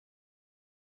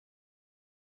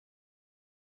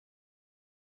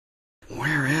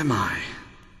Where am I?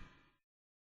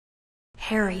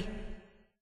 Harry.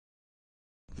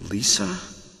 Lisa?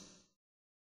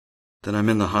 Then I'm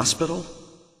in the hospital?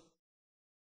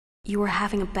 You were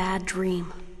having a bad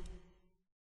dream.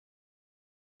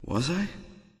 Was I?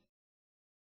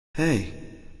 Hey,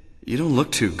 you don't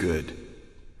look too good.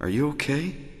 Are you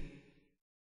okay?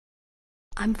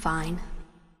 I'm fine.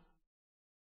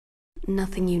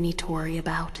 Nothing you need to worry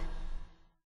about.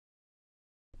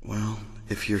 Well,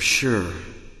 if you're sure.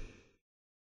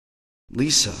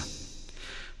 Lisa,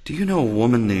 do you know a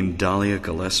woman named Dahlia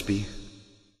Gillespie?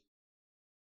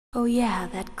 Oh yeah,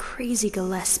 that crazy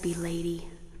Gillespie lady.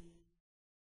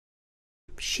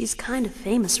 She's kind of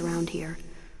famous around here.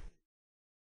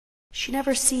 She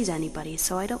never sees anybody,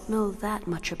 so I don't know that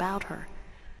much about her.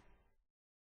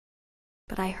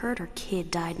 But I heard her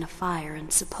kid died in a fire,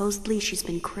 and supposedly she's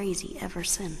been crazy ever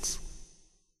since.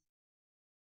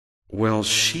 Well,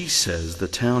 she says the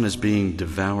town is being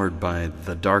devoured by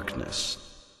the darkness.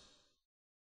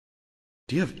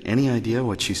 Do you have any idea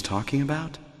what she's talking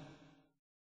about?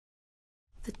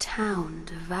 The town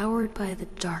devoured by the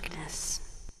darkness.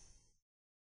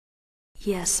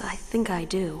 Yes, I think I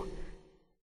do.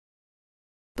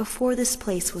 Before this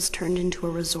place was turned into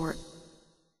a resort,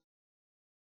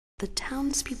 the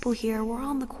townspeople here were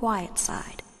on the quiet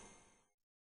side.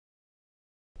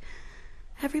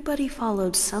 Everybody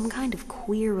followed some kind of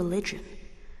queer religion.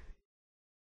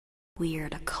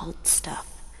 Weird occult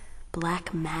stuff,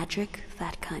 black magic,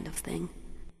 that kind of thing.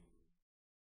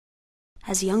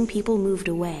 As young people moved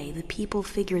away, the people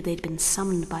figured they'd been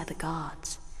summoned by the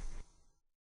gods.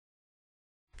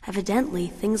 Evidently,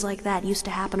 things like that used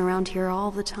to happen around here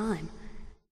all the time.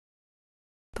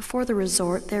 Before the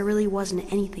resort, there really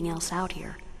wasn't anything else out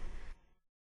here.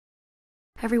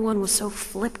 Everyone was so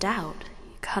flipped out,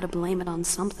 you gotta blame it on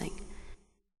something.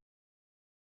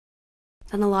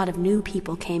 Then a lot of new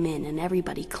people came in and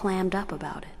everybody clammed up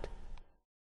about it.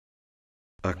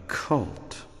 A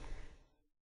cult?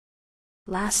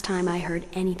 Last time I heard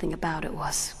anything about it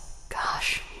was,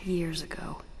 gosh, years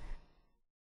ago.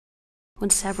 When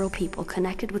several people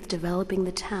connected with developing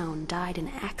the town died in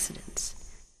accidents.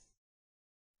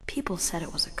 People said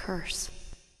it was a curse.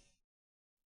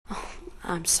 Oh,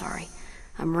 I'm sorry.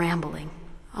 I'm rambling.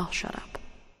 I'll shut up.